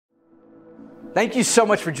Thank you so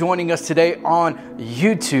much for joining us today on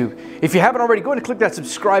YouTube. If you haven't already, go ahead and click that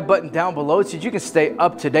subscribe button down below so that you can stay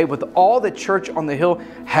up to date with all that Church on the Hill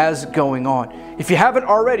has going on. If you haven't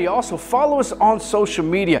already, also follow us on social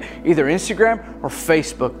media, either Instagram or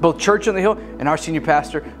Facebook, both Church on the Hill and our senior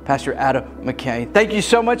pastor, Pastor Adam McCain. Thank you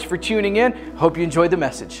so much for tuning in. Hope you enjoyed the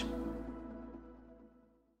message.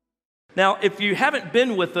 Now, if you haven't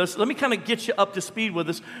been with us, let me kind of get you up to speed with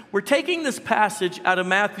us. We're taking this passage out of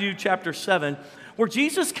Matthew chapter 7, where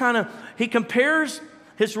Jesus he compares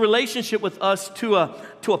his relationship with us to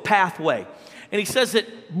a pathway. And he says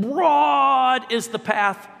that broad is the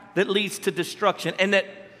path that leads to destruction, and that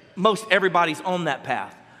most everybody's on that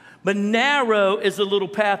path. But narrow is the little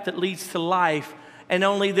path that leads to life, and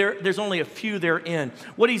there's only a few therein.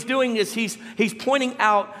 What he's doing is he's pointing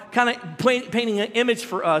out, kind of painting an image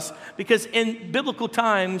for us, because in biblical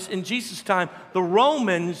times, in Jesus' time, the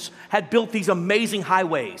Romans had built these amazing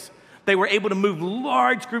highways. They were able to move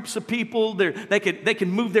large groups of people. They could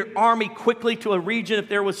move their army quickly to a region if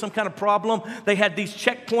there was some kind of problem. They had these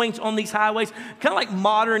checkpoints on these highways, kind of like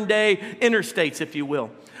modern day interstates, if you will.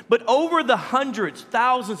 But over the hundreds,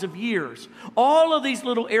 thousands of years, all of these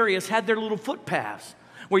little areas had their little footpaths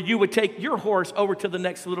where you would take your horse over to the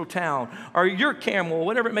next little town, or your camel,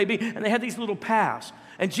 whatever it may be, and they had these little paths.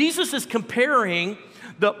 And Jesus is comparing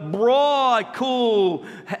the broad, cool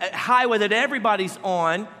highway that everybody's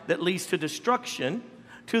on that leads to destruction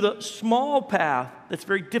to the small path that's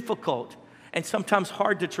very difficult and sometimes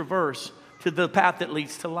hard to traverse, to the path that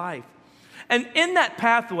leads to life. And in that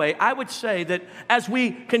pathway, I would say that as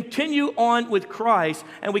we continue on with Christ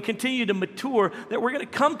and we continue to mature, that we're going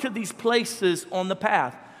to come to these places on the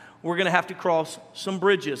path. We're going to have to cross some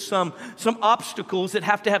bridges, some obstacles that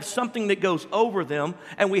have to have something that goes over them,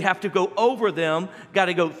 and we have to go over them, got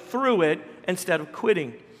to go through it instead of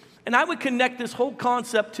quitting. And I would connect this whole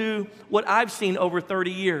concept to what I've seen over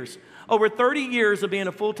 30 years. Over 30 years of being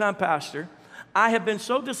a full-time pastor, I have been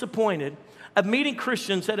so disappointed of meeting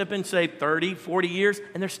Christians that have been saved 30, 40 years,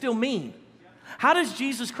 and they're still mean. How does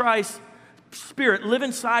Jesus Christ's Spirit live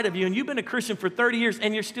inside of you, and you've been a Christian for 30 years,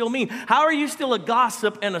 and you're still mean? How are you still a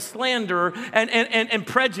gossip and a slanderer and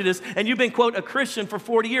prejudice, and you've been, quote, a Christian for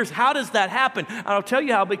 40 years? How does that happen? And I'll tell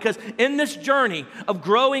you how, because in this journey of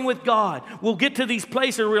growing with God, we'll get to these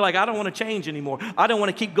places where we're like, I don't want to change anymore. I don't want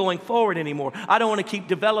to keep going forward anymore. I don't want to keep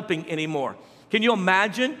developing anymore. Can you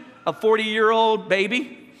imagine a 40-year-old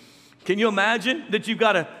baby? Can you imagine that you've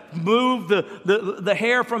got to move the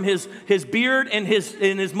hair from his beard and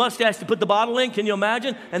his mustache to put the bottle in? Can you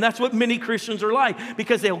imagine? And that's what many Christians are like,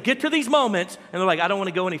 because they'll get to these moments and they're like, I don't want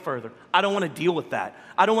to go any further. I don't want to deal with that.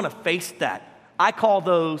 I don't want to face that. I call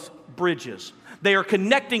those bridges. They are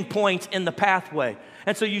connecting points in the pathway.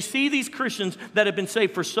 And so you see these Christians that have been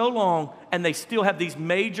saved for so long and they still have these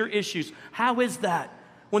major issues. How is that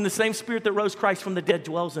when the same Spirit that rose Christ from the dead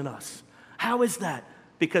dwells in us? How is that?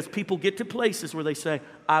 Because people get to places where they say,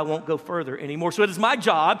 I won't go further anymore. So it is my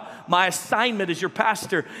job, my assignment as your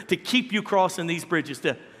pastor, to keep you crossing these bridges,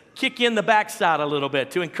 to kick you in the backside a little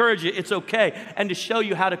bit, to encourage you it's okay, and to show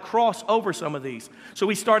you how to cross over some of these. So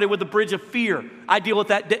we started with the bridge of fear. I deal with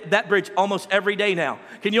that bridge almost every day now.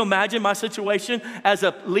 Can you imagine my situation as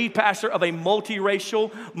a lead pastor of a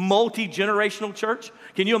multiracial, multi-generational church?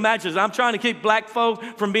 Can you imagine, as I'm trying to keep black folk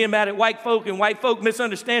from being mad at white folk, and white folk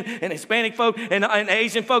misunderstand, and Hispanic folk, and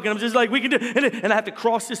Asian folk, and I'm just like, we can do it. And I have to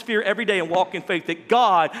cross this fear every day and walk in faith that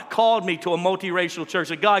God called me to a multiracial church,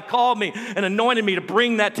 that God called me and anointed me to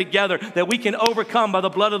bring that together, that we can overcome by the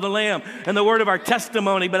blood of the Lamb and the word of our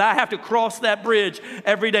testimony. But I have to cross that bridge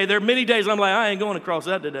every day. There are many days I'm like, I ain't going across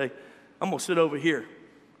that today. I'm going to sit over here.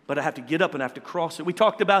 But I have to get up and I have to cross it. We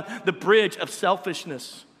talked about the bridge of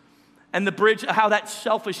selfishness, and the bridge, how that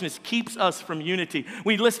selfishness keeps us from unity.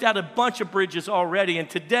 We list out a bunch of bridges already, and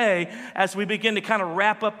today, as we begin to kind of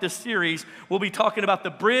wrap up this series, we'll be talking about the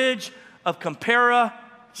bridge of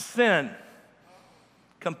CompariSIN.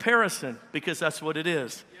 CompariSIN, because that's what it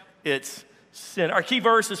is. It's sin. Our key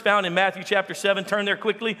verse is found in Matthew chapter 7. Turn there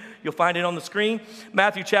quickly. You'll find it on the screen.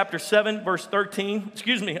 Matthew chapter 7, verse 13.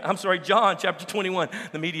 John chapter 21.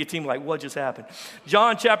 The media team like, what just happened?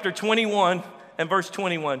 John chapter 21 and verse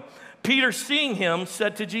 21. Peter, seeing him,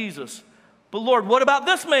 said to Jesus, but Lord, what about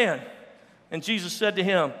this man? And Jesus said to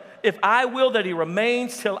him, if I will that he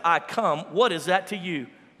remains till I come, what is that to you?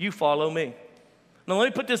 You follow me. Now let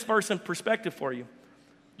me put this verse in perspective for you.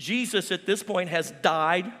 Jesus at this point has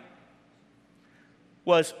died,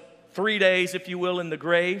 was 3 days, if you will, in the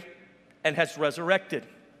grave, and has resurrected.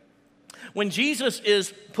 When Jesus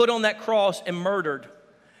is put on that cross and murdered,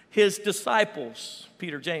 his disciples,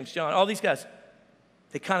 Peter, James, John, all these guys,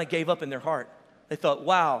 they kind of gave up in their heart. They thought,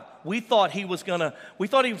 wow, we thought he was gonna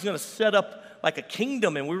set up like a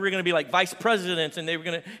kingdom, and we were gonna be like vice presidents, and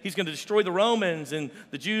he's gonna destroy the Romans, and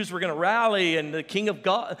the Jews were gonna rally, and the King of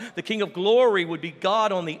glory would be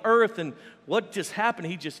God on the earth. And what just happened?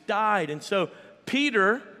 He just died. And so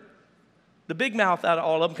Peter, the big mouth out of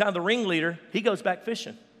all of them, kind of the ringleader, he goes back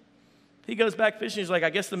fishing. He's like, I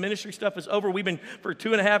guess the ministry stuff is over. We've been, for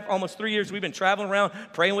 2.5, almost 3 years, we've been traveling around,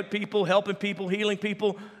 praying with people, helping people, healing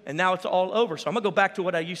people, and now it's all over. So I'm going to go back to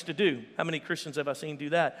what I used to do. How many Christians have I seen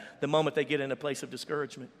do that the moment they get in a place of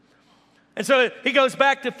discouragement? And so he goes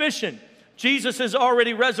back to fishing. Jesus is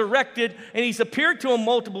already resurrected, and he's appeared to them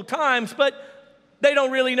multiple times, but they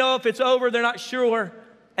don't really know if it's over. They're not sure,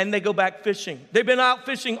 and they go back fishing. They've been out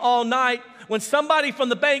fishing all night when somebody from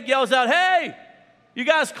the bank yells out, hey, you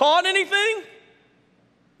guys caught anything?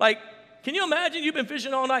 Like, can you imagine you've been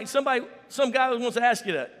fishing all night and some guy wants to ask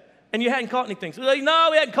you that, and you hadn't caught anything? So they're like, no,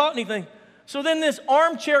 we hadn't caught anything. So then this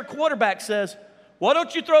armchair quarterback says, why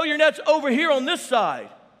don't you throw your nets over here on this side?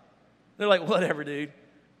 They're like, whatever, dude.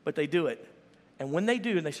 But they do it. And when they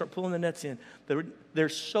do, and they start pulling the nets in,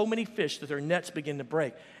 there's so many fish that their nets begin to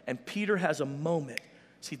break. And Peter has a moment.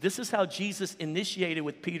 See, this is how Jesus initiated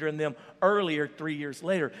with Peter and them earlier, 3 years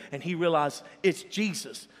later. And he realized it's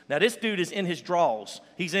Jesus. Now, this dude is in his drawers.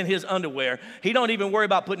 He's in his underwear. He don't even worry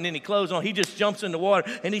about putting any clothes on. He just jumps in the water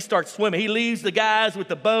and he starts swimming. He leaves the guys with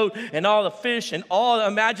the boat and all the fish and all.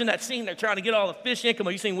 Imagine that scene. They're trying to get all the fish in. Come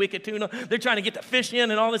on, you seen Wicked Tuna? They're trying to get the fish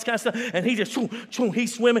in and all this kind of stuff. And he just,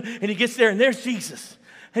 he's swimming and he gets there and there's Jesus.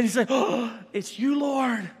 And he's like, oh, it's you,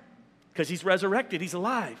 Lord. Because he's resurrected. He's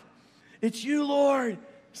alive. It's you, Lord.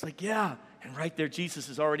 It's like, yeah. And right there, Jesus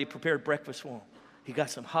has already prepared breakfast for him. He got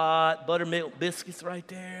some hot buttermilk biscuits right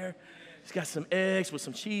there. He's got some eggs with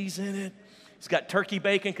some cheese in it. He's got turkey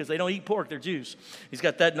bacon because they don't eat pork, they're Jews. He's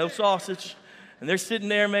got that, no sausage. And they're sitting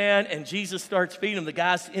there, man, and Jesus starts feeding them. The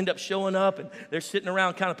guys end up showing up, and they're sitting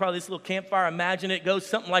around kind of probably this little campfire. Imagine it goes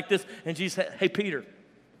something like this. And Jesus said, hey, Peter,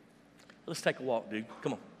 let's take a walk, dude.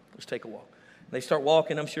 Come on, let's take a walk. And they start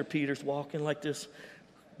walking. I'm sure Peter's walking like this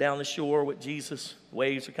down the shore with Jesus.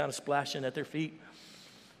 Waves are kind of splashing at their feet.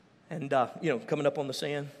 And, coming up on the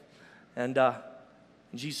sand. And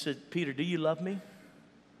Jesus said, Peter, do you love me?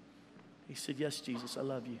 He said, yes, Jesus, I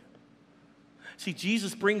love you. See,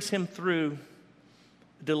 Jesus brings him through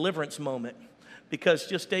a deliverance moment because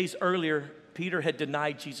just days earlier, Peter had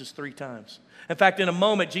denied Jesus 3 times. In fact, in a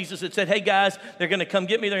moment, Jesus had said, hey, guys, they're going to come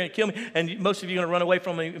get me. They're going to kill me. And most of you are going to run away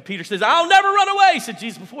from me. And Peter says, I'll never run away. He said,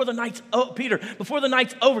 Jesus, before the night's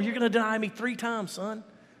over, you're going to deny me 3 times, son.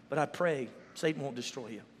 But I pray Satan won't destroy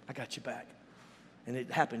you. I got you back. And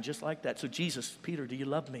it happened just like that. So Jesus, Peter, do you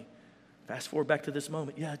love me? Fast forward back to this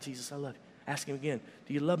moment. Yeah, Jesus, I love you. Ask him again.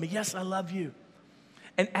 Do you love me? Yes, I love you.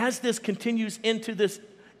 And as this continues into this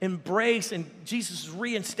embrace, and Jesus is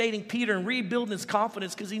reinstating Peter and rebuilding his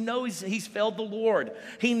confidence because he knows he's failed the Lord.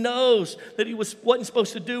 He knows that he wasn't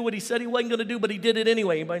supposed to do what he said he wasn't going to do, but he did it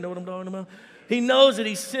anyway. Anybody know what I'm talking about? He knows that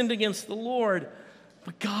he sinned against the Lord,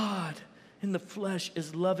 but God in the flesh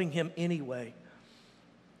is loving him anyway.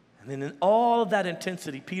 And then in all of that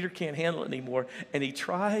intensity, Peter can't handle it anymore, and he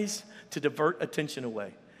tries to divert attention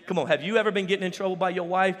away. Come on, have you ever been getting in trouble by your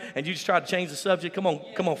wife and you just try to change the subject? Come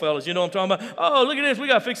on, fellas, you know what I'm talking about? Oh, look at this, we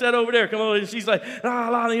got to fix that over there. Come on, and she's like,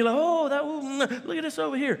 and you're like, look at this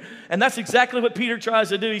over here. And that's exactly what Peter tries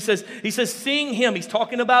to do. He says, seeing him, he's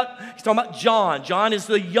talking about John. John is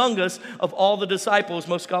the youngest of all the disciples.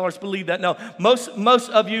 Most scholars believe that. Now, most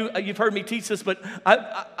of you, you've heard me teach this, but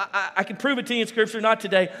I can prove it to you in Scripture, not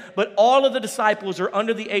today, but all of the disciples are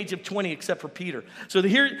under the age of 20 except for Peter. So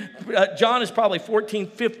here, John is probably 14,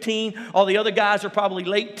 15. All the other guys are probably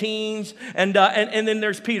late teens. And then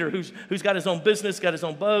there's Peter, who's got his own business, got his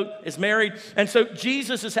own boat, is married. And so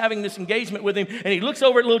Jesus is having this engagement with him. And he looks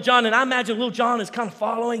over at little John. And I imagine little John is kind of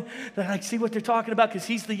following. They're like, see what they're talking about because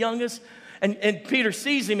he's the youngest. And Peter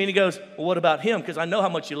sees him and he goes, well, what about him? Because I know how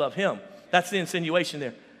much you love him. That's the insinuation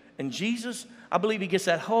there. And Jesus, I believe he gets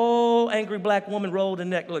that whole angry black woman rolled in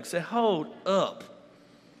the neck look. Say, hold up.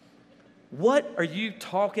 What are you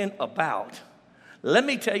talking about? Let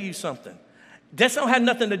me tell you something. This don't have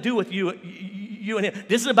nothing to do with you and him.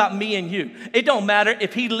 This is about me and you. It don't matter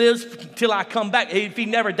if he lives till I come back, if he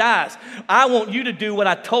never dies. I want you to do what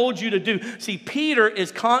I told you to do. See, Peter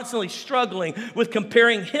is constantly struggling with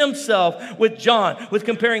comparing himself with John, with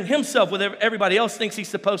comparing himself with everybody else thinks he's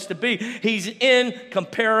supposed to be. He's in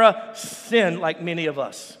CompariSIN like many of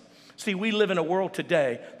us. See, we live in a world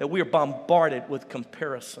today that we are bombarded with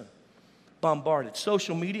comparison. Bombarded.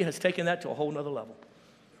 Social media has taken that to a whole nother level.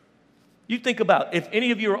 You think about if any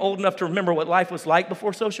of you are old enough to remember what life was like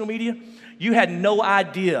before social media, you had no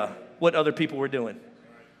idea what other people were doing.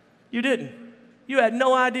 You didn't. You had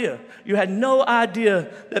no idea. You had no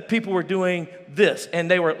idea that people were doing this and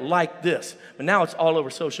they were like this. But now it's all over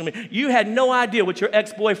social media. You had no idea what your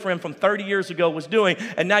ex-boyfriend from 30 years ago was doing,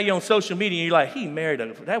 and now you're on social media and you're like, he married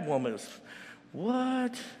her. That woman is,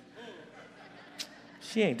 what?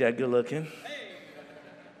 She ain't that good looking.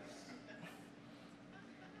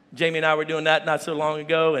 Jamie and I were doing that not so long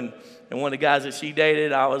ago, and one of the guys that she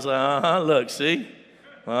dated, I was like, look, see?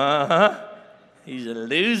 He's a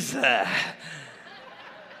loser.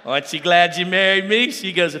 Aren't you glad you married me?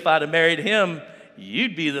 She goes, if I'd have married him,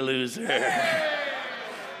 you'd be the loser.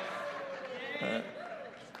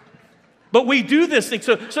 But we do this thing.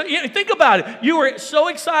 So you know, think about it. You were so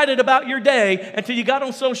excited about your day until you got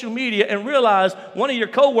on social media and realized one of your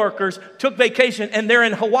coworkers took vacation and they're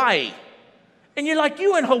in Hawaii. And you're like,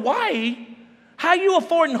 you in Hawaii? How you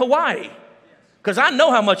affording Hawaii? Because I know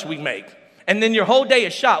how much we make. And then your whole day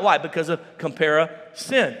is shot. Why? Because of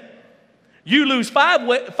CompariSIN. You lose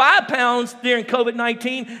 5 pounds during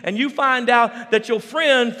COVID-19, and you find out that your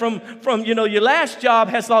friend from your last job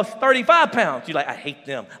has lost 35 pounds. You're like, I hate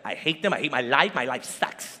them. I hate them. I hate my life. My life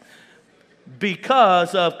sucks.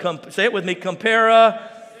 Because of, say it with me, CompariSIN.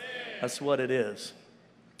 That's what it is.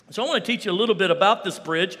 So I want to teach you a little bit about this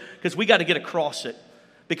bridge because we got to get across it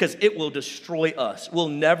because it will destroy us. We'll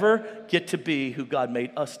never get to be who God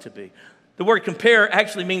made us to be. The word compare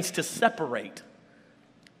actually means to separate,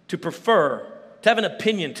 to prefer, to have an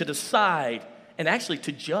opinion, to decide, and actually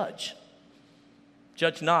to judge.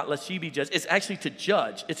 Judge not, lest ye be judged. It's actually to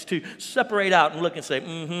judge. It's to separate out and look and say,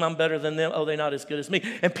 I'm better than them. Oh, they're not as good as me.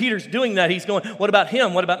 And Peter's doing that. He's going, what about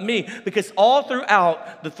him? What about me? Because all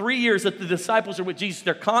throughout the 3 years that the disciples are with Jesus,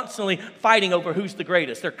 they're constantly fighting over who's the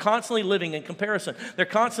greatest. They're constantly living in comparison. They're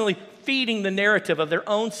constantly feeding the narrative of their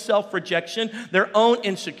own self-rejection, their own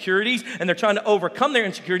insecurities, and they're trying to overcome their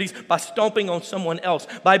insecurities by stomping on someone else,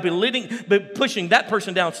 by pushing that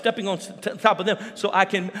person down, stepping on top of them so I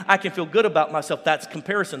can feel good about myself. That's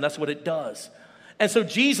comparison. That's what it does. And so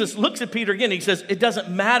Jesus looks at Peter again. He says, it doesn't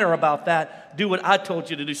matter about that. Do what I told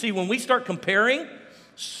you to do. See, when we start comparing,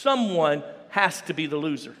 someone has to be the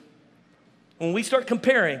loser. When we start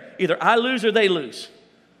comparing, either I lose or they lose.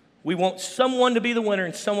 We want someone to be the winner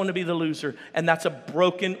and someone to be the loser, and that's a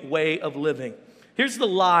broken way of living. Here's the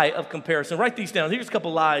lie of comparison. Write these down. Here's a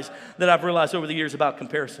couple lies that I've realized over the years about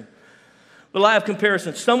comparison. The lie of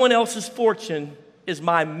comparison. Someone else's fortune is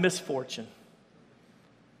my misfortune.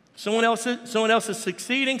 Someone else is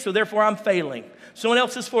succeeding, so therefore I'm failing. Someone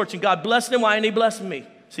else's fortune. God blessed him. Why ain't he blessing me?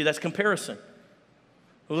 See, that's comparison.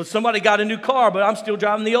 Well, somebody got a new car, but I'm still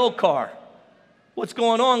driving the old car. What's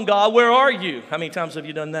going on, God? Where are you? How many times have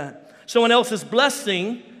you done that? Someone else's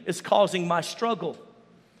blessing is causing my struggle.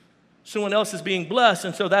 Someone else is being blessed,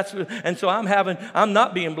 and so I'm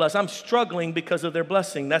not being blessed. I'm struggling because of their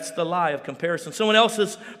blessing. That's the lie of comparison. Someone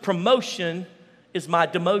else's promotion is my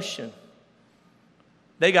demotion.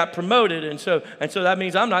 They got promoted, and so that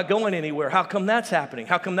means I'm not going anywhere. How come that's happening?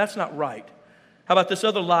 How come that's not right? How about this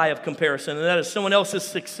other lie of comparison? And that is someone else's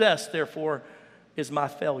success, therefore, is my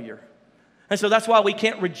failure. And so that's why we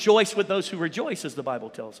can't rejoice with those who rejoice, as the Bible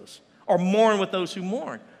tells us, or mourn with those who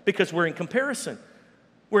mourn, because we're in comparison.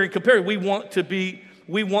 We're in comparison. We want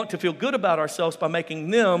to feel good about ourselves by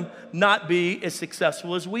making them not be as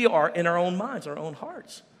successful as we are in our own minds, our own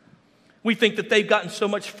hearts. We think that they've gotten so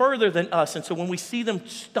much further than us, and so when we see them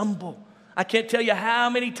stumble, I can't tell you how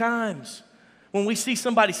many times when we see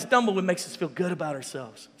somebody stumble, it makes us feel good about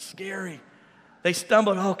ourselves. It's scary. They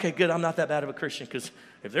stumbled, okay, good, I'm not that bad of a Christian, because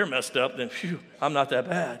if they're messed up, then phew, I'm not that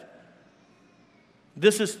bad.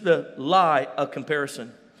 This is the lie of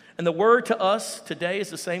comparison. And the word to us today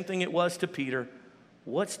is the same thing it was to Peter.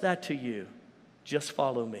 What's that to you? Just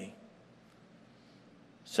follow me.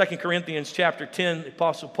 2 Corinthians chapter 10, the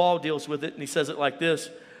Apostle Paul deals with it, and he says it like this.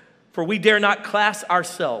 For we dare not class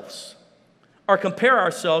ourselves or compare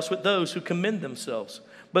ourselves with those who commend themselves.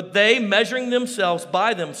 But they, measuring themselves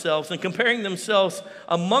by themselves and comparing themselves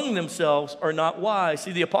among themselves, are not wise.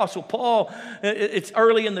 See, the Apostle Paul, it's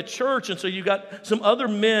early in the church, and so you got some other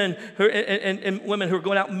men and women who are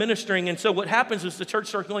going out ministering. And so what happens is the church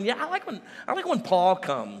starts going, yeah, I like when Paul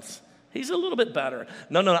comes. He's a little bit better.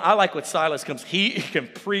 No, I like when Silas comes. He can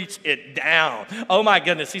preach it down. Oh my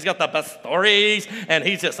goodness, he's got the best stories, and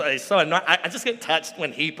he's so annoying. I just get touched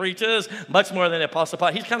when he preaches, much more than the Apostle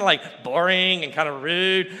Paul. He's kind of like boring and kind of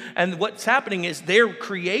rude. And what's happening is they're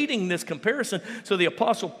creating this comparison. So the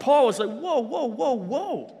Apostle Paul is like,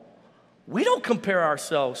 whoa. We don't compare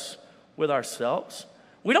ourselves with ourselves.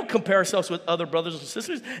 We don't compare ourselves with other brothers and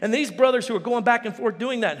sisters. And these brothers who are going back and forth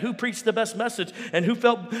doing that, who preached the best message and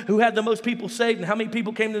who had the most people saved and how many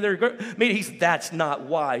people came to their meeting, that's not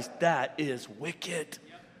wise. That is wicked.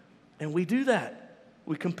 And we do that.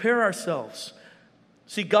 We compare ourselves.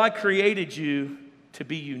 See, God created you to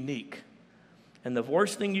be unique. And the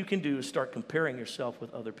worst thing you can do is start comparing yourself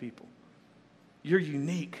with other people. You're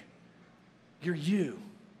unique. You're you.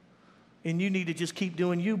 And you need to just keep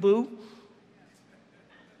doing you, boo.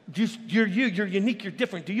 You're you, you're unique, you're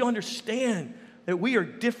different. Do you understand that we are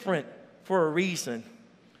different for a reason?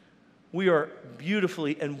 We are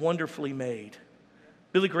beautifully and wonderfully made.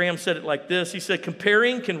 Billy Graham said it like this. He said,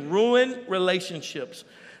 comparing can ruin relationships,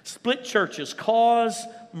 split churches, cause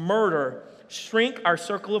murder, shrink our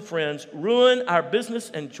circle of friends, ruin our business,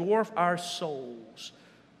 and dwarf our souls.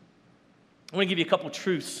 I'm going to give you a couple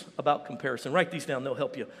truths about comparison. Write these down, they'll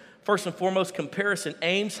help you. First and foremost, comparison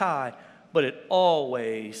aims high, but it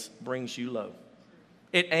always brings you low.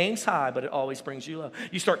 It aims high, but it always brings you low.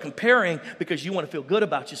 You start comparing because you want to feel good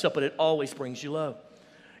about yourself, but it always brings you low.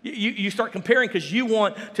 You start comparing because you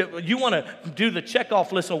want to do the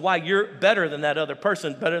checkoff list of why you're better than that other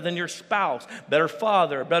person, better than your spouse, better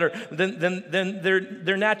father, better than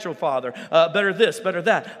their natural father, better this, better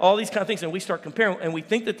that, all these kind of things. And we start comparing, and we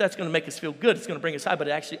think that that's going to make us feel good. It's going to bring us high, but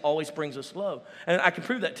it actually always brings us low. And I can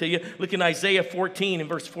prove that to you. Look in Isaiah 14 and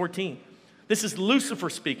verse 14. This is Lucifer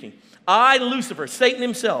speaking. I, Lucifer, Satan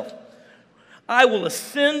himself, I will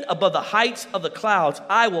ascend above the heights of the clouds.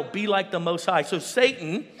 I will be like the Most High. So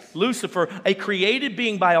Satan, Lucifer, a created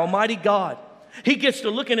being by Almighty God, he gets to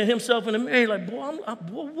looking at himself in the mirror like, boy,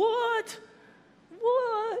 what?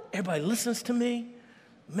 Everybody listens to me?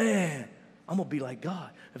 Man, I'm going to be like God.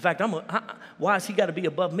 In fact, why has he got to be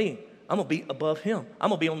above me? I'm going to be above him. I'm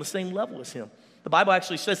going to be on the same level as him. The Bible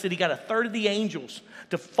actually says that he got a third of the angels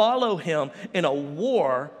to follow him in a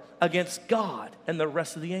war against God and the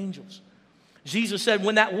rest of the angels. Jesus said,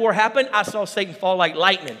 when that war happened, I saw Satan fall like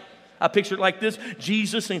lightning. I picture it like this.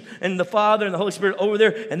 Jesus and the Father and the Holy Spirit over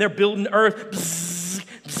there, and they're building earth. Bzz,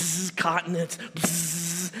 bzz, continents,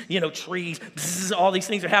 bzz, trees. Bzz, all these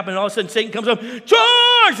things are happening. All of a sudden, Satan comes up,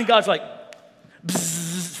 charge! And God's like, bzz,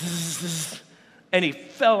 bzz, bzz. And he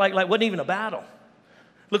fell like wasn't even a battle.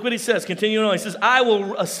 Look what he says, continuing on. He says, I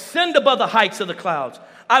will ascend above the heights of the clouds.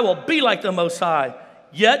 I will be like the Most High.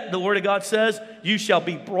 Yet, the Word of God says, you shall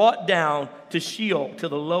be brought down to Sheol, to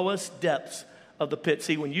the lowest depths of the pit.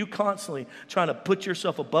 See, when you constantly trying to put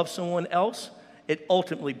yourself above someone else, it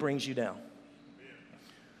ultimately brings you down.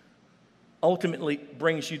 Ultimately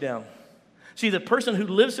brings you down. See, the person who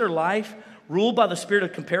lives their life ruled by the spirit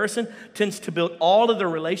of comparison tends to build all of their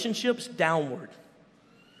relationships downward.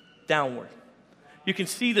 Downward. You can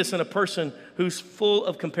see this in a person who's full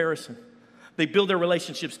of comparison. They build their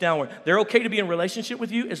relationships downward. They're okay to be in a relationship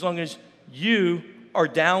with you as long as you are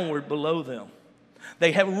downward below them.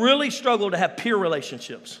 They have really struggled to have peer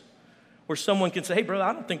relationships where someone can say, hey, brother,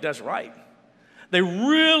 I don't think that's right. They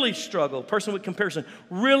really struggle. A person with comparison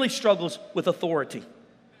really struggles with authority.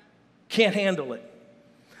 Can't handle it.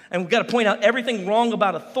 And we've got to point out everything wrong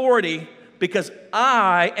about authority because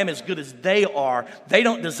I am as good as they are. They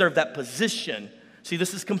don't deserve that position. See,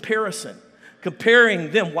 this is comparison.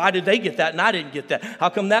 Comparing them, why did they get that and I didn't get that? How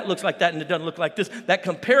come that looks like that and it doesn't look like this? That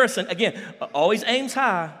comparison, again, always aims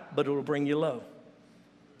high, but it'll bring you low.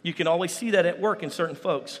 You can always see that at work in certain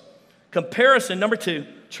folks. Comparison, number two,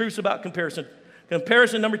 truths about comparison.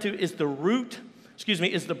 Comparison, number two, is the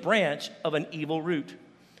branch of an evil root.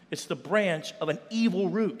 It's the branch of an evil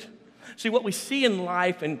root. See, what we see in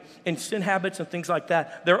life and sin habits and things like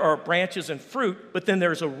that, there are branches and fruit, but then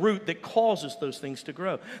there's a root that causes those things to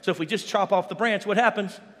grow. So if we just chop off the branch, what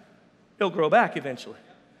happens? It'll grow back eventually.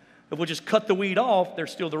 If we just cut the weed off,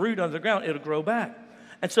 there's still the root under the ground, it'll grow back.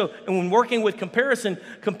 And when working with comparison,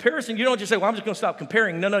 you don't just say, well, I'm just going to stop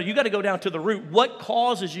comparing. No, you got to go down to the root. What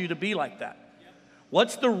causes you to be like that?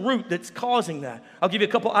 What's the root that's causing that? I'll give you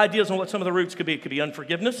a couple ideas on what some of the roots could be. It could be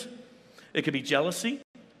unforgiveness. It could be jealousy.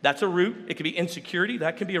 That's a root. It could be insecurity.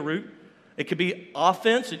 That can be a root. It could be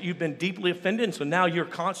offense, that you've been deeply offended, and so now you're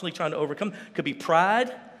constantly trying to overcome. It could be pride,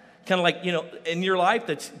 kind of like, in your life,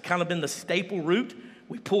 that's kind of been the staple root.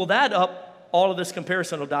 We pull that up, all of this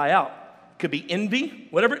comparison will die out. It could be envy,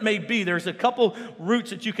 whatever it may be. There's a couple roots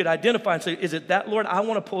that you could identify and say, is it that, Lord? I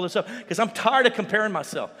want to pull this up because I'm tired of comparing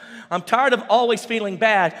myself. I'm tired of always feeling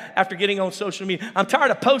bad after getting on social media. I'm tired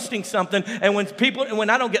of posting something, and when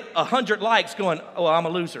I don't get 100 likes going, oh, I'm a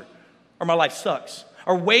loser, or my life sucks.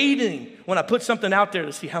 Or waiting when I put something out there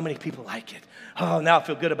to see how many people like it. Oh, now I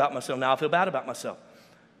feel good about myself. Now I feel bad about myself.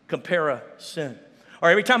 CompariSIN. Or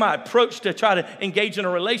every time I approach to try to engage in a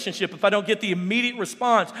relationship, if I don't get the immediate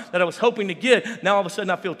response that I was hoping to get, now all of a sudden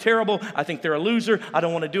I feel terrible. I think they're a loser. I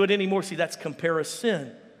don't want to do it anymore. See, that's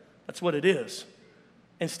CompariSIN. That's what it is.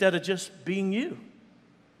 Instead of just being you.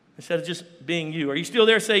 Instead of just being you. Are you still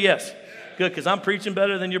there? Say yes. Good, because I'm preaching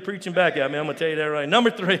better than you're preaching back at me. I'm going to tell you that right. Number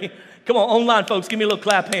 3. Come on, online folks, give me a little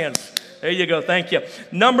clap hands. There you go. Thank you.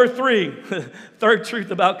 Number 3, third truth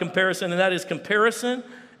about comparison, and that is comparison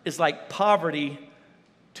is like poverty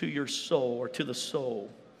to your soul or to the soul.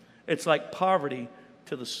 It's like poverty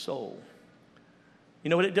to the soul. You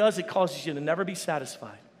know what it does? It causes you to never be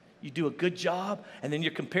satisfied. You do a good job, and then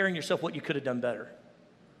you're comparing yourself what you could have done better.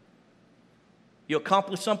 You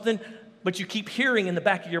accomplish something, but you keep hearing in the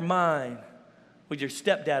back of your mind what your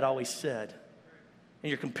stepdad always said. And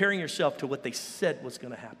you're comparing yourself to what they said was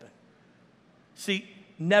going to happen. See,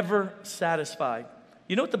 never satisfied.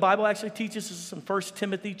 You know what the Bible actually teaches us in 1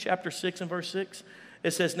 Timothy chapter 6 and verse 6?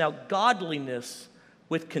 It says, now godliness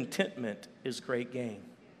with contentment is great gain.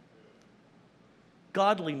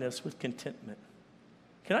 Godliness with contentment.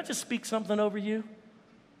 Can I just speak something over you?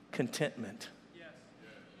 Contentment.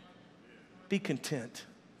 Be content.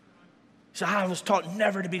 So I was taught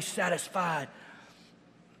never to be satisfied.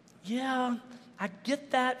 Yeah, I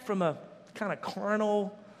get that from a kind of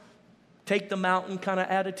carnal, take the mountain kind of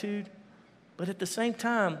attitude. But at the same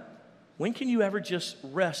time, when can you ever just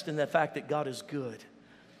rest in the fact that God is good?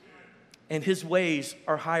 And his ways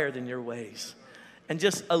are higher than your ways. And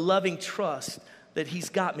just a loving trust that he's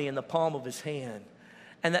got me in the palm of his hand.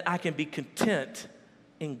 And that I can be content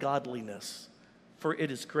in godliness. For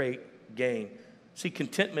it is great gain. See,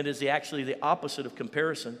 contentment is actually the opposite of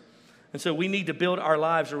comparison. And so we need to build our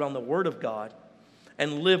lives around the Word of God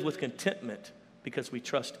and live with contentment because we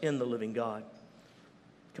trust in the living God.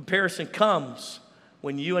 Comparison comes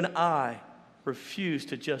when you and I refuse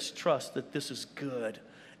to just trust that this is good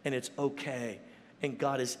and it's okay and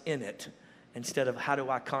God is in it instead of how do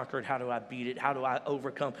I conquer it, how do I beat it, how do I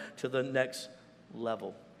overcome to the next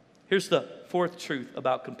level. Here's the fourth truth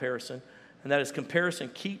about comparison, and that is comparison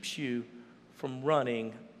keeps you from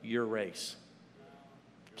running your race.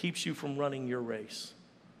 Keeps you from running your race.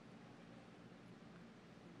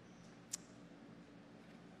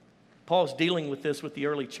 Paul's dealing with this with the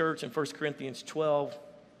early church in 1 Corinthians 12.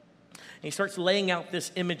 And he starts laying out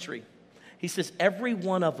this imagery. He says, every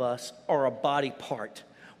one of us are a body part.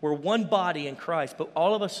 We're one body in Christ, but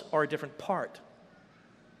all of us are a different part.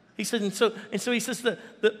 He says, and so he says,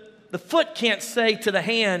 the foot can't say to the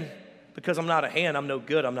hand, because I'm not a hand, I'm no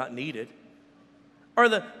good, I'm not needed. Or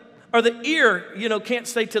the ear, can't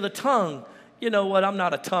say to the tongue, you know what, I'm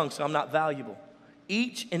not a tongue, so I'm not valuable.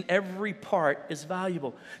 Each and every part is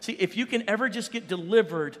valuable. See, if you can ever just get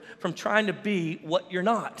delivered from trying to be what you're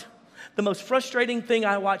not, the most frustrating thing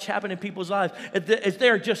I watch happen in people's lives is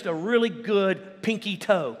they're just a really good pinky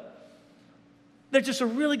toe. They're just a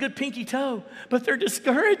really good pinky toe, but they're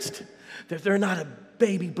discouraged that they're not a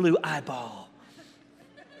baby blue eyeball.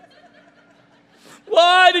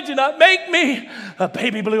 Why did you not make me a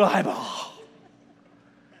baby blue eyeball?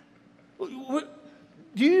 Do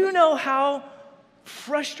you know how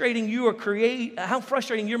frustrating how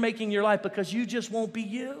frustrating you're making your life because you just won't be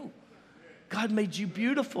you? God made you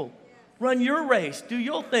beautiful. Run your race. Do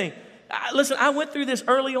your thing. Listen, I went through this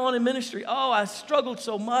early on in ministry. Oh, I struggled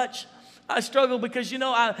so much. I struggle because,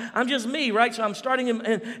 I'm just me, right? So I'm starting,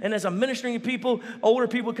 and as I'm ministering to people, older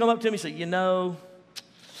people come up to me and say,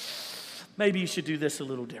 maybe you should do this a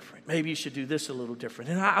little different. Maybe you should do this a little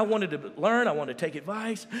different. And I wanted to learn. I wanted to take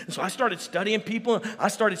advice. And so I started studying people. And I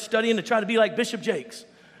started studying to try to be like Bishop Jakes.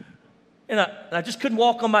 And I just couldn't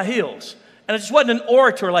walk on my heels. And I just wasn't an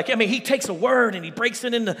orator. He takes a word and he breaks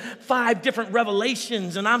it into 5 different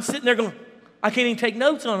revelations. And I'm sitting there going, I can't even take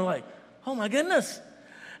notes on it. Oh my goodness.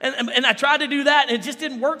 And I tried to do that, and it just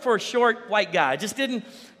didn't work for a short white guy. It just didn't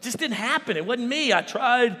happen. It wasn't me. I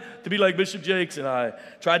tried to be like Bishop Jakes, and I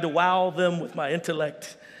tried to wow them with my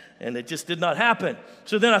intellect, and it just did not happen.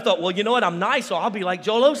 So then I thought, well, you know what? I'm nice, so I'll be like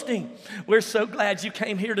Joel Osteen. We're so glad you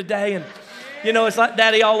came here today, and it's like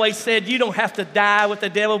Daddy always said, you don't have to die with the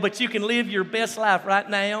devil, but you can live your best life right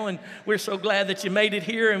now, and we're so glad that you made it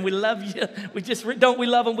here, and we love you. We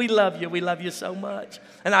love him? We love you. We love you so much.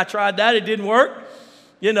 And I tried that. It didn't work.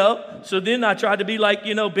 So then I tried to be like,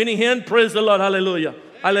 Benny Hinn, praise the Lord, hallelujah,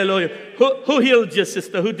 hallelujah. Who healed you,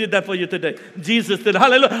 sister? Who did that for you today? Jesus did,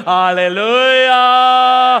 hallelujah,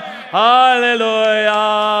 hallelujah,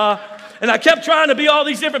 hallelujah. And I kept trying to be all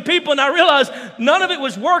these different people, and I realized none of it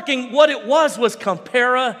was working. What it was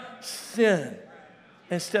CompariSIN.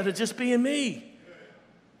 Instead of just being me.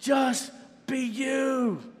 Just be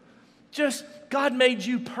you. Just God made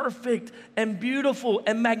you perfect and beautiful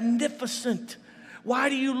and magnificent. Why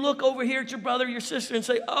do you look over here at your brother, your sister, and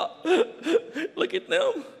say, "Oh, look at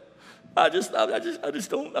them. I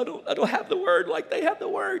don't have the word like they have the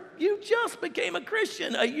word." You just became a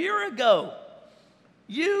Christian a year ago.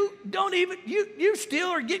 You still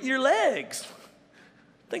are getting your legs.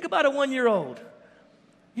 Think about a 1-year-old.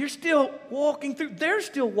 You're still walking through. They're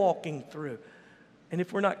still walking through. And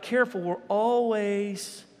if we're not careful, we're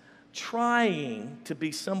always trying to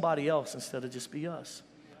be somebody else instead of just be us.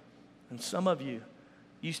 And some of you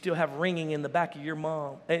still have ringing in the back of your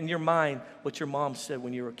mind what your mom said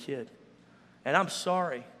when you were a kid. And I'm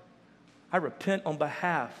sorry. I repent on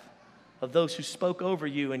behalf of those who spoke over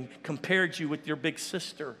you and compared you with your big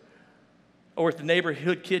sister or with the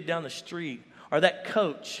neighborhood kid down the street or that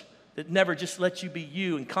coach that never just let you be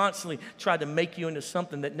you and constantly tried to make you into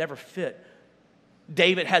something that never fit.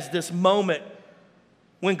 David has this moment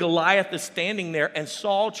when Goliath is standing there and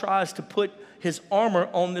Saul tries to put his armor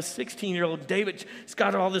on this 16-year-old. David's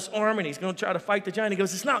got all this armor and he's going to try to fight the giant. He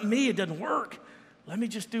goes, "It's not me, it doesn't work. Let me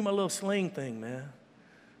just do my little sling thing, man.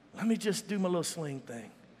 Let me just do my little sling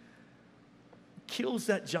thing." Kills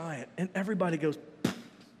that giant and everybody goes, "Poof."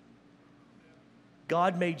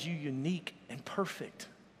 God made you unique and perfect.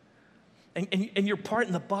 And your part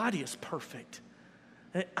in the body is perfect.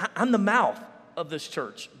 I'm the mouth of this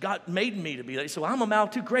church. God made me to be that. He said, "Well, I'm a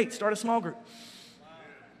mouth too." Great, start a small group.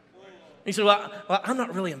 He said, well, I'm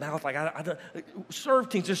not really a mouth. Like I don't serve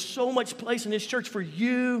teams. There's so much place in this church for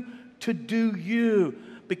you to do you.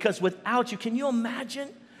 Because without you, can you imagine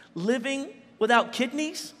living without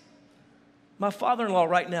kidneys? My father-in-law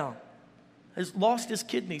right now has lost his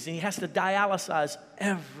kidneys and he has to dialysize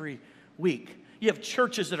every week. You have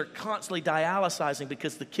churches that are constantly dialysizing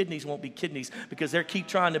because the kidneys won't be kidneys because they keep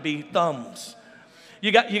trying to be thumbs.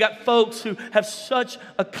 You got folks who have such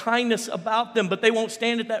a kindness about them, but they won't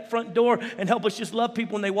stand at that front door and help us just love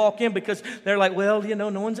people when they walk in because they're like, "Well, no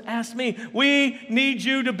one's asked me." We need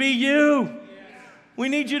you to be you. We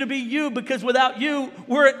need you to be you because without you,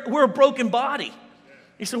 we're a broken body.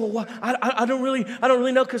 You say, "Well, I don't really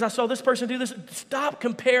know because I saw this person do this." Stop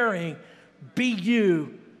comparing. Be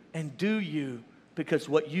you and do you. Because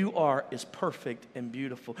what you are is perfect and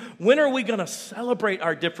beautiful. When are we going to celebrate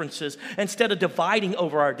our differences instead of dividing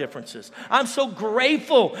over our differences? I'm so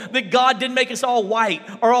grateful that God didn't make us all white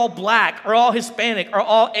or all black or all Hispanic or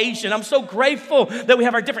all Asian. I'm so grateful that we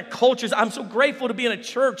have our different cultures. I'm so grateful to be in a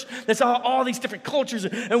church that's all these different cultures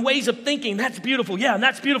and ways of thinking. That's beautiful. Yeah, and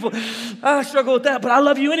that's beautiful. I struggle with that, but I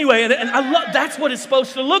love you anyway. And that's what it's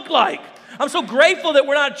supposed to look like. I'm so grateful that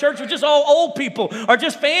we're not a church with just all old people or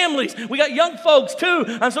just families. We got young folks too.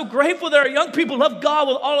 I'm so grateful that our young people love God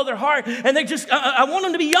with all of their heart. And they just, I want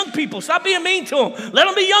them to be young people. Stop being mean to them. Let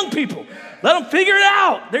them be young people. Let them figure it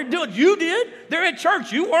out. They're doing, you did. They're at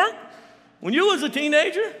church. You weren't. When you was a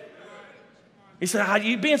teenager. He said, "How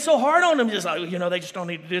you being so hard on them?" Just like, they just don't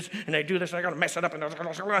need this and they do this and I got to mess it up.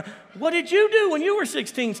 What did you do when you were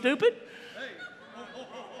 16, stupid?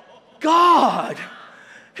 God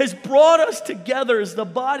has brought us together as the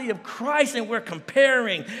body of Christ, and we're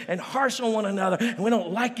comparing and harsh on one another, and we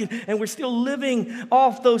don't like it, and we're still living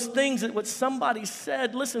off those things that what somebody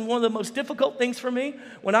said. Listen, one of the most difficult things for me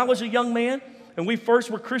when I was a young man, and we first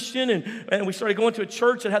were Christian, and we started going to a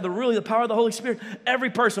church that had the power of the Holy Spirit. Every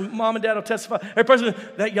person, mom and dad will testify, every person,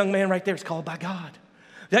 that young man right there is called by God.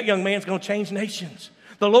 That young man's going to change nations.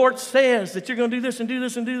 The Lord says that you're going to do this and do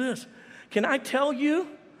this and do this. Can I tell you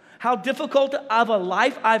how difficult of a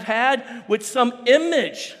life I've had with some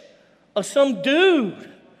image of some dude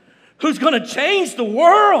who's going to change the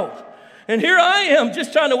world? And here I am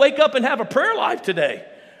just trying to wake up and have a prayer life today.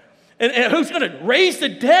 And who's going to raise the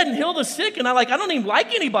dead and heal the sick? And I don't even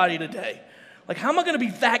like anybody today. Like, how am I going to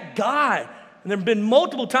be that guy? And there have been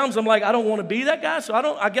multiple times I'm like, I don't want to be that guy, so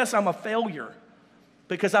I guess I'm a failure.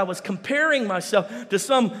 Because I was comparing myself to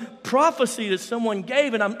some prophecy that someone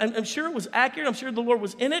gave, and I'm sure it was accurate. I'm sure the Lord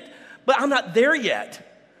was in it, but I'm not there yet.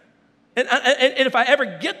 And if I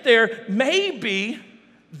ever get there, maybe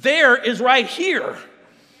there is right here.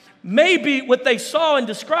 Maybe what they saw and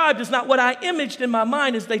described is not what I imaged in my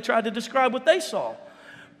mind as they tried to describe what they saw.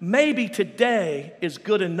 Maybe today is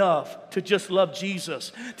good enough to just love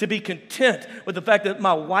Jesus, to be content with the fact that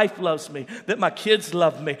my wife loves me, that my kids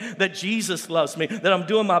love me, that Jesus loves me, that I'm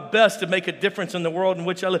doing my best to make a difference in the world in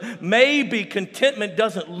which I live. Maybe contentment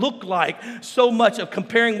doesn't look like so much of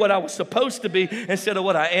comparing what I was supposed to be instead of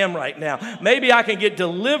what I am right now. Maybe I can get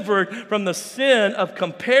delivered from the sin of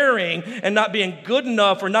comparing and not being good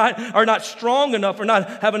enough or not strong enough or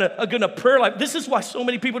not having a good enough prayer life. This is why so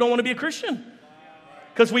many people don't want to be a Christian.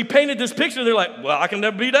 Because we painted this picture, they're like, well, I can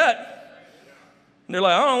never be that. And they're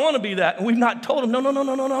like, I don't want to be that. And we've not told them,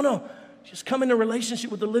 no. Just come into relationship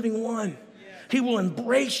with the living one. He will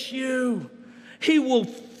embrace you. He will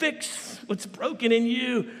fix what's broken in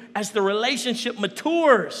you. As the relationship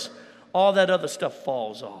matures, all that other stuff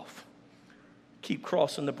falls off. Keep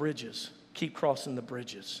crossing the bridges. Keep crossing the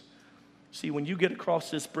bridges. See, when you get across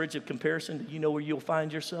this bridge of comparison, you know where you'll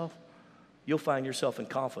find yourself? You'll find yourself in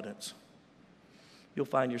confidence. You'll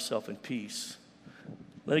find yourself in peace.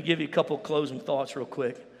 Let me give you a couple closing thoughts real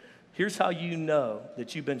quick. Here's how you know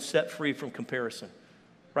that you've been set free from comparison.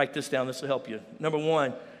 Write this down. This will help you. Number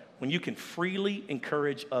one, when you can freely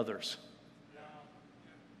encourage others.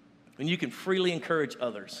 When you can freely encourage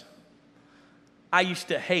others. I used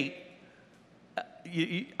to hate,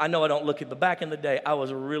 I know I don't look it, but back in the day, I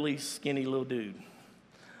was a really skinny little dude.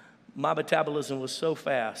 My metabolism was so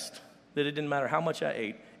fast that it didn't matter how much I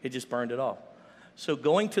ate, it just burned it off. So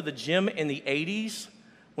going to the gym in the 80s,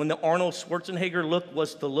 when the Arnold Schwarzenegger look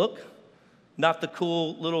was the look, not the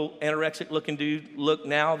cool little anorexic looking dude look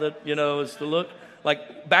now that, is the look.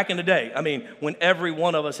 Like back in the day, I mean, when every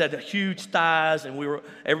one of us had huge thighs and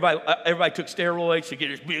everybody took steroids to get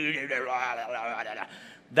this big,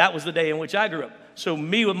 that was the day in which I grew up. So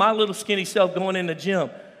me with my little skinny self going in the gym,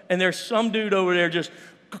 and there's some dude over there just,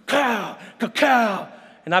 cacao,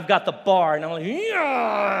 and I've got the bar, and I'm like,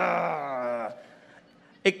 yeah.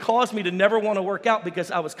 It caused me to never want to work out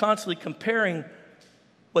because I was constantly comparing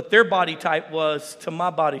what their body type was to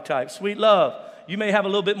my body type. Sweet love, you may have a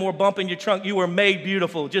little bit more bump in your trunk. You were made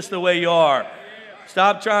beautiful just the way you are.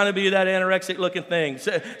 Stop trying to be that anorexic looking thing.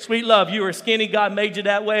 Sweet love, you are skinny. God made you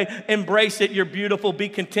that way. Embrace it. You're beautiful. Be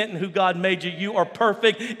content in who God made you. You are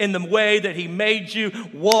perfect in the way that he made you.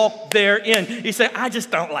 Walk therein. You say, I just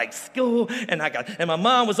don't like school. And my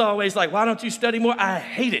mom was always like, why don't you study more? I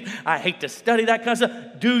hate it. I hate to study that kind of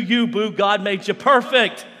stuff. Do you, boo? God made you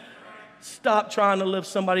perfect. Stop trying to live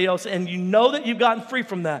somebody else. And you know that you've gotten free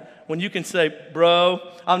from that when you can say, bro,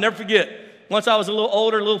 I'll never forget. Once I was a little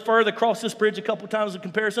older, a little further, crossed this bridge a couple times in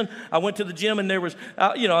comparison. I went to the gym and there was,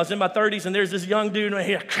 I was in my 30s and there's this young dude right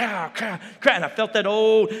here, cry, and I felt that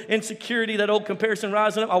old insecurity, that old comparison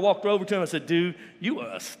rising up. I walked over to him and said, dude, you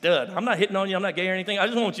are a stud. I'm not hitting on you. I'm not gay or anything. I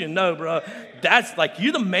just want you to know, bro, that's like,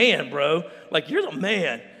 you're the man, bro. Like, you're the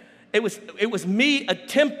man. It was me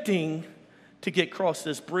attempting to get across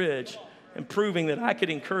this bridge and proving that I could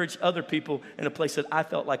encourage other people in a place that I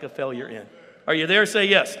felt like a failure in. Are you there? Say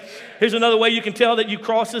yes. Here's another way you can tell that you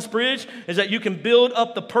cross this bridge is that you can build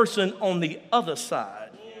up the person on the other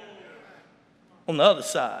side. On the other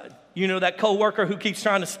side. You know that coworker who keeps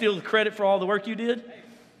trying to steal the credit for all the work you did?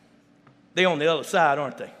 They're on the other side,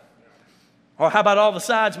 aren't they? Or how about all the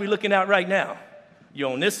sides we're looking at right now?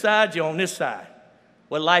 You're on this side, you're on this side.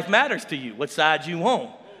 What life matters to you, what side you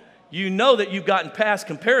on. You know that you've gotten past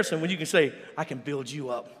comparison when you can say, I can build you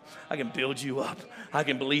up. I can build you up. I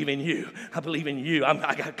can believe in you. I believe in you.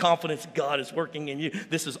 I got confidence God is working in you.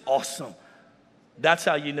 This is awesome. That's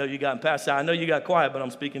how you know you gotten past that. I know you got quiet, but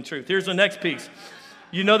I'm speaking truth. Here's the next piece.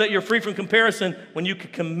 You know that you're free from comparison when you can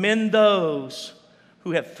commend those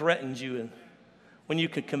who have threatened you. And when you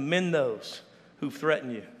can commend those who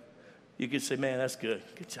threaten you, you can say, man, that's good.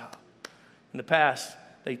 Good job. In the past,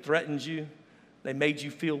 they threatened you. They made you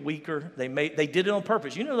feel weaker. They did it on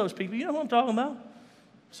purpose. You know those people. You know what I'm talking about.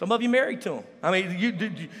 Some of you married to them. I mean,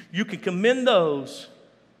 you can commend those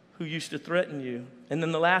who used to threaten you. And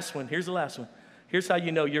then the last one, here's the last one. Here's how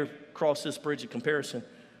you know you're across this bridge of comparison.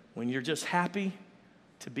 When you're just happy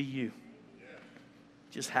to be you.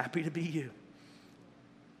 Just happy to be you.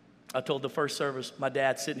 I told the first service, my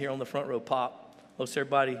dad sitting here on the front row, Pop. Most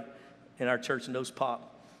everybody in our church knows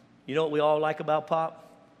Pop. You know what we all like about Pop?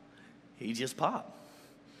 He just Pop.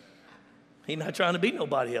 He's not trying to be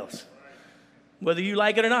nobody else. Whether you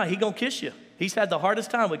like it or not, he's going to kiss you. He's had the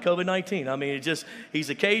hardest time with COVID-19. I mean, he's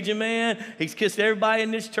a Cajun man. He's kissed everybody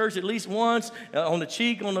in this church at least once, on the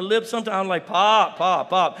cheek, on the lips. Sometimes I'm like, Pop.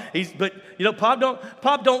 But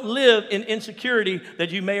Pop don't live in insecurity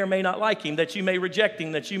that you may or may not like him, that you may reject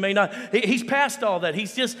him, that you may not. He's past all that.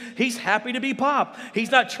 He's happy to be Pop.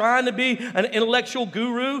 He's not trying to be an intellectual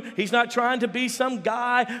guru. He's not trying to be some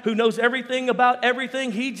guy who knows everything about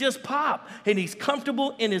everything. He just Pop, and he's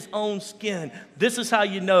comfortable in his own skin. This is how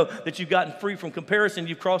you know that you've gotten free from comparison,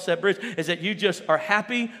 you've crossed that bridge, is that you just are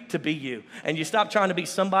happy to be you. And you stop trying to be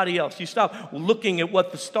somebody else. You stop looking at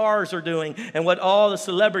what the stars are doing and what all the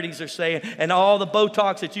celebrities are saying and all the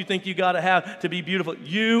Botox that you think you got to have to be beautiful.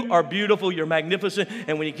 You are beautiful. You're magnificent.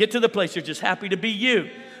 And when you get to the place, you're just happy to be you.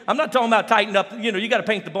 I'm not talking about tighten up. You got to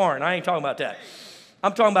paint the barn. I ain't talking about that.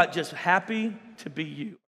 I'm talking about just happy to be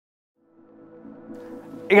you.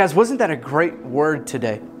 Hey guys, wasn't that a great word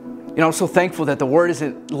today? You know, I'm so thankful that the Word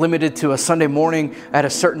isn't limited to a Sunday morning at a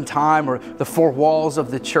certain time or the four walls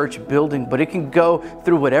of the church building, but it can go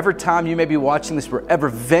through whatever time you may be watching this, wherever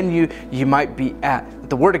venue you might be at.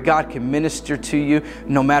 The Word of God can minister to you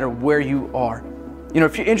no matter where you are. You know,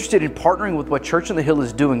 if you're interested in partnering with what Church on the Hill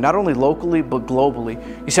is doing, not only locally, but globally,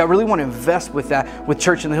 you say, I really want to invest with that, with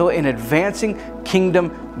Church on the Hill in advancing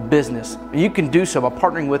kingdom business. You can do so by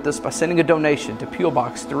partnering with us by sending a donation to P.O.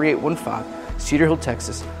 Box 3815, Cedar Hill,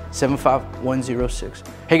 Texas, 75106.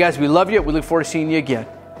 Hey guys, we love you. We look forward to seeing you again.